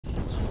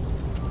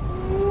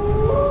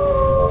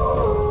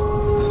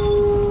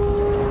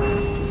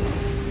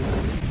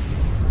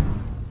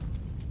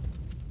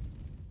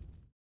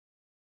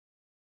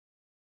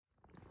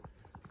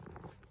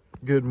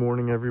Good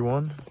morning,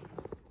 everyone.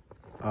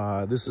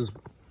 This is,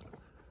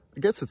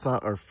 I guess it's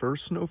not our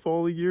first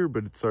snowfall of the year,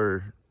 but it's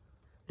our,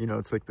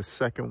 it's like the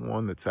second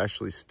one that's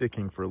actually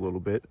sticking for a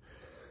little bit.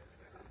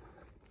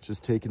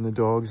 Just taking the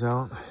dogs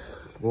out,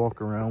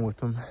 walk around with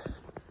them,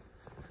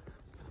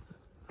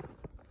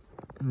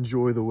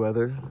 enjoy the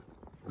weather.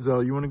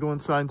 Zell, you want to go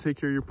inside and take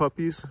care of your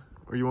puppies,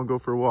 or you want to go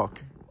for a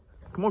walk?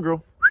 Come on,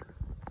 girl.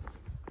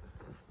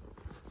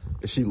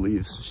 If she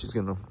leaves,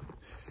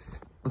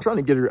 I'm trying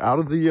to get her out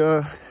of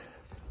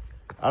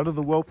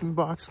the whelping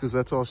box, because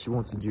that's all she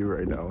wants to do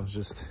right now is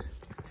just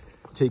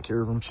take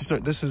care of them.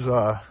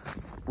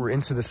 We're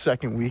into the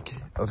second week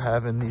of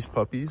having these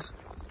puppies,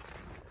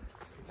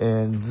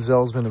 and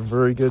Zell's been a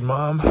very good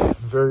mom,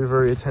 very,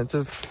 very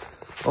attentive,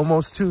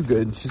 almost too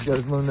good. She's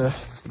got to learn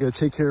to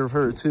take care of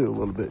her too a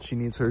little bit. She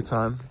needs her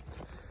time.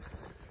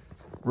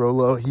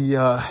 Rolo, he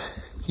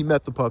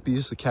met the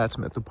puppies. The cats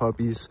met the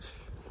puppies.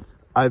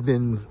 I've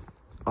been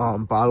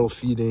bottle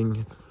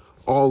feeding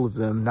all of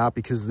them, not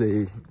because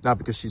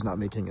she's not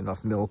making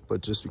enough milk,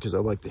 but just because I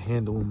like to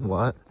handle them a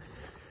lot.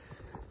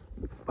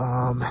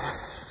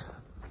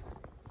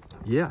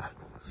 Yeah,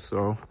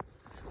 so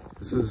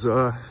this is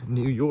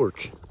New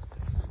York.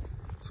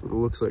 That's what it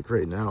looks like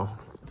right now,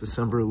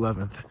 December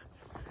 11th,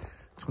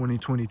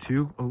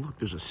 2022. Oh, look,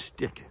 there's a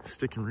stick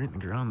sticking right in the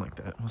ground like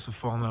that. Must have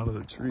fallen out of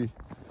the tree.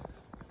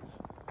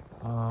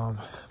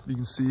 You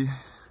can see,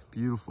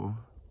 beautiful.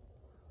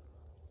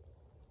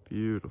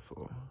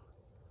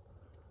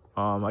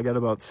 I got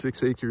about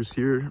 6 acres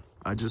here.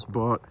 I just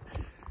bought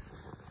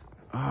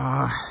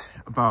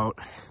about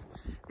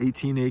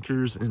 18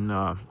 acres in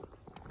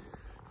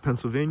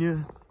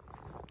Pennsylvania.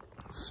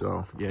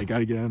 So yeah, I got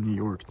to get out of New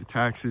York. The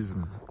taxes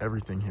and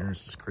everything here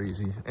is just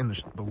crazy, and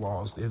the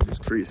laws. They have these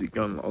crazy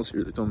gun laws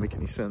here that don't make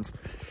any sense.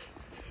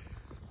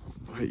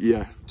 But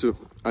yeah,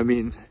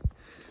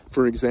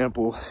 for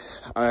example,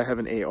 I have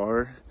an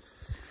AR,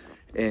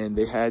 and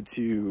they had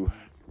to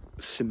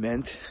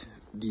cement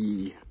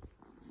the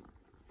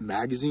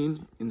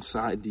magazine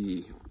inside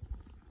the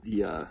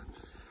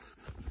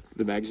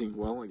magazine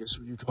well, I guess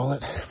what you call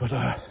it. But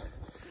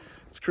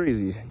it's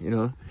crazy,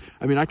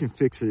 I can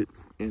fix it,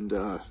 and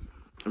I'm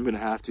gonna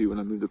have to when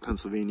I move to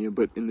Pennsylvania.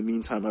 But in the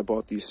meantime, I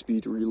bought these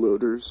speed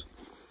reloaders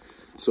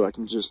so I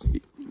can just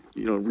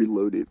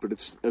reload it, but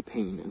it's a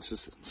pain. It's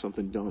just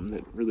something dumb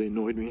that really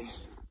annoyed me.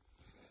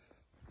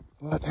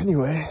 But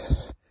anyway,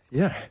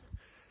 yeah,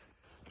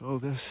 all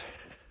this.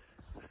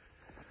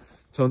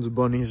 Tons of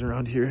bunnies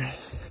around here.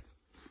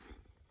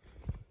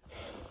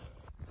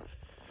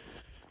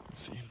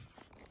 Let's see.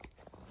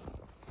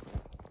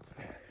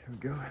 Here we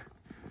go.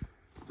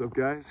 What's up,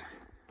 guys?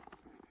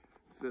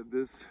 Said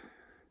this,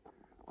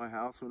 my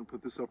house, I'm gonna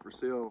put this up for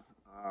sale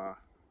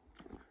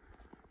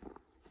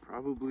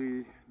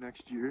probably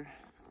next year,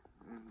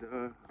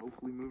 and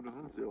hopefully move to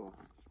home sale.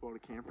 Just bought a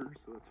camper,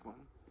 so that's fun.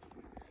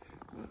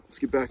 Let's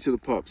get back to the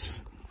pups.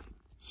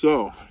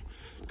 So,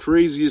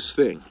 craziest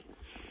thing.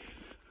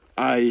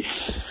 I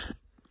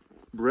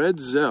bred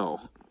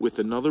Zell with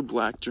another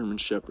black German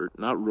Shepherd,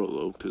 not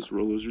Rolo, because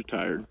Rolo's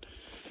retired.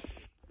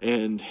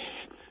 And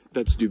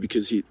that's due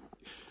because the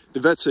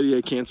vet said he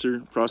had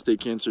cancer,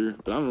 prostate cancer,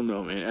 but I don't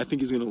know, man. I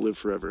think he's going to live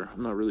forever.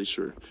 I'm not really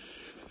sure.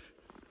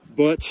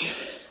 But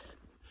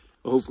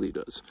hopefully he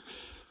does.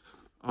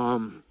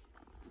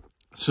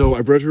 So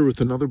I bred her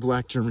with another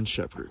black German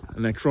Shepherd,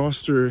 and I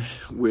crossed her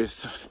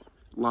with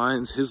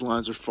lines. His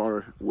lines are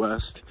far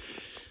west,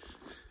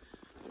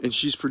 and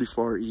she's pretty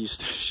far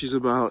east. She's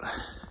about,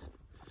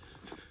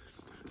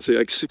 I'd say,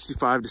 like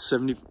 65 to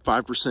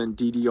 75%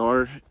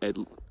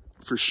 DDR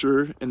for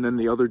sure. And then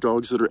the other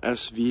dogs that are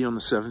SV on the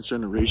 7th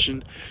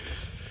generation,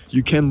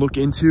 you can look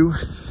into.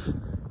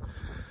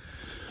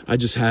 I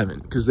just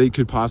haven't, because they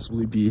could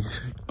possibly be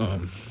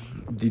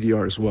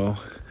DDR as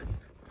well.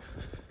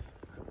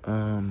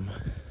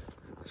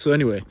 So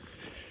anyway,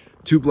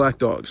 2 black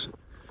dogs.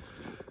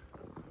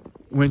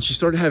 When she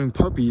started having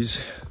puppies,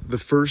 the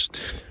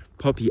first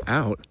puppy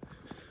out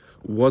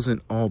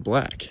wasn't all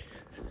black.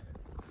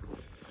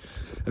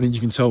 I mean, you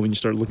can tell when you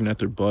start looking at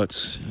their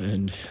butts,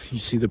 and you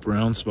see the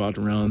brown spot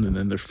around, and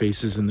then their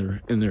faces and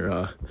their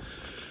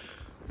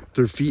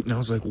feet. And I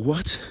was like,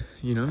 what?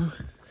 I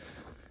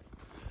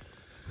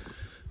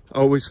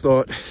always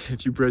thought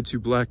if you bred 2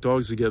 black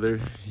dogs together,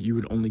 you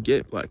would only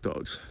get black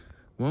dogs.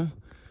 Well,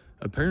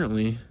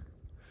 apparently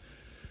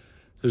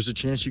there's a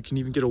chance you can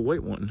even get a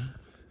white one.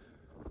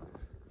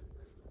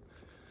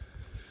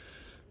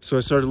 So I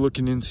started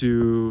looking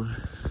into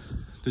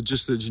the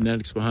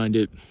genetics behind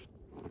it.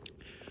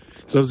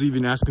 So I was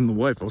even asking the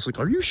wife, I was like,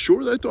 are you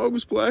sure that dog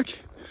was black?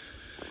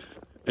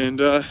 And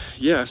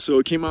yeah, so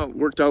it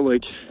worked out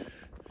like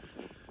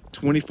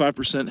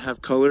 25%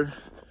 have color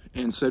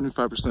and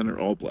 75% are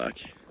all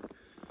black.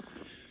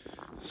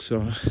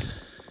 So,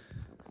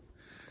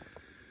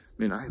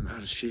 man, I am out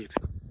of shape.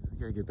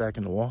 I gotta get back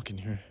into walking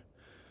here.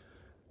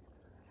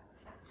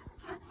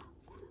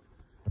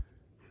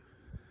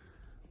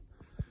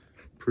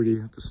 Pretty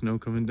with the snow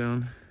coming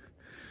down.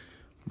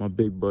 My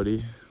big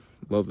buddy,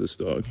 love this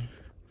dog.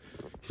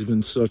 He's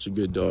been such a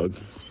good dog.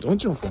 Don't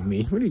jump on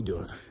me. What are you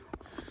doing?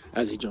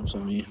 As he jumps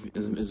on me,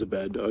 is a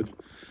bad dog.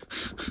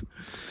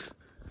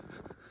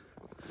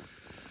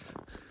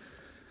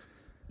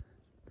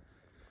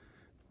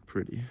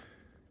 Pretty.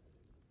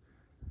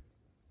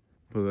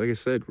 But like I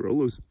said,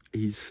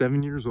 he's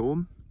 7 years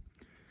old.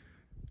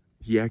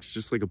 He acts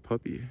just like a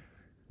puppy.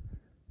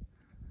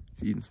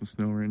 He's eating some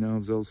snow right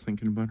now. Zelle's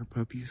thinking about her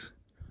puppies.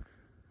 I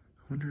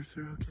wonder if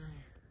they're okay.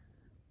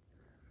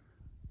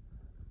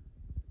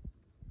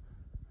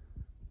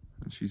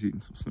 And she's eating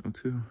some snow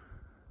too.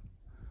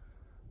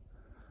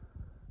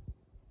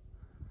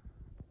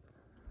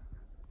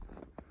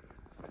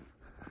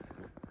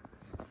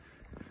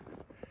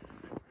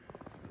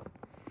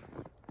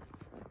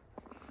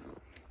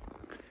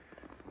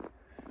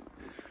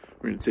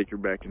 We're gonna take her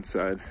back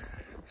inside.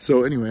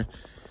 So anyway,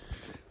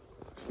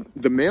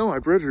 the male I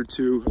bred her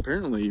to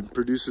apparently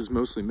produces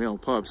mostly male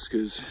pups,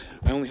 because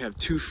I only have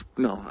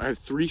I have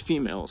 3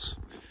 females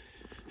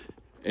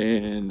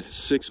and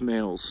 6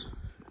 males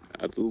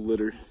out of the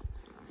litter,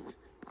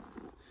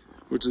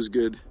 which is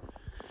good.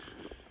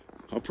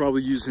 I'll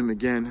probably use him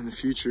again in the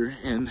future.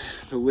 And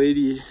the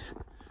lady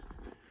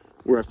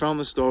where I found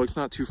this dog, it's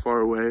not too far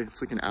away.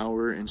 It's like an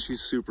hour, and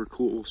she's super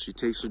cool. She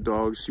takes her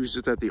dogs. She was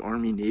just at the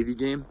Army-Navy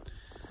game.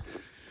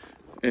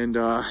 And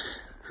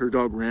her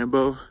dog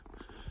Rambo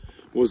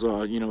was,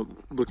 you know,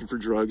 looking for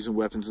drugs and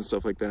weapons and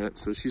stuff like that.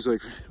 So she's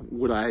like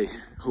what I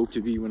hope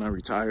to be when I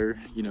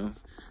retire, you know,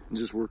 and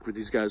just work with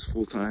these guys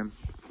full time.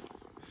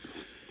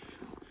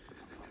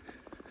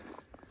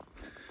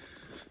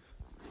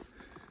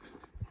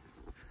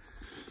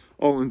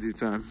 All in due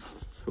time,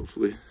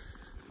 hopefully.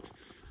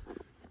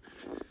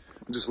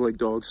 I just like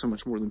dogs so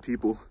much more than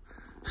people.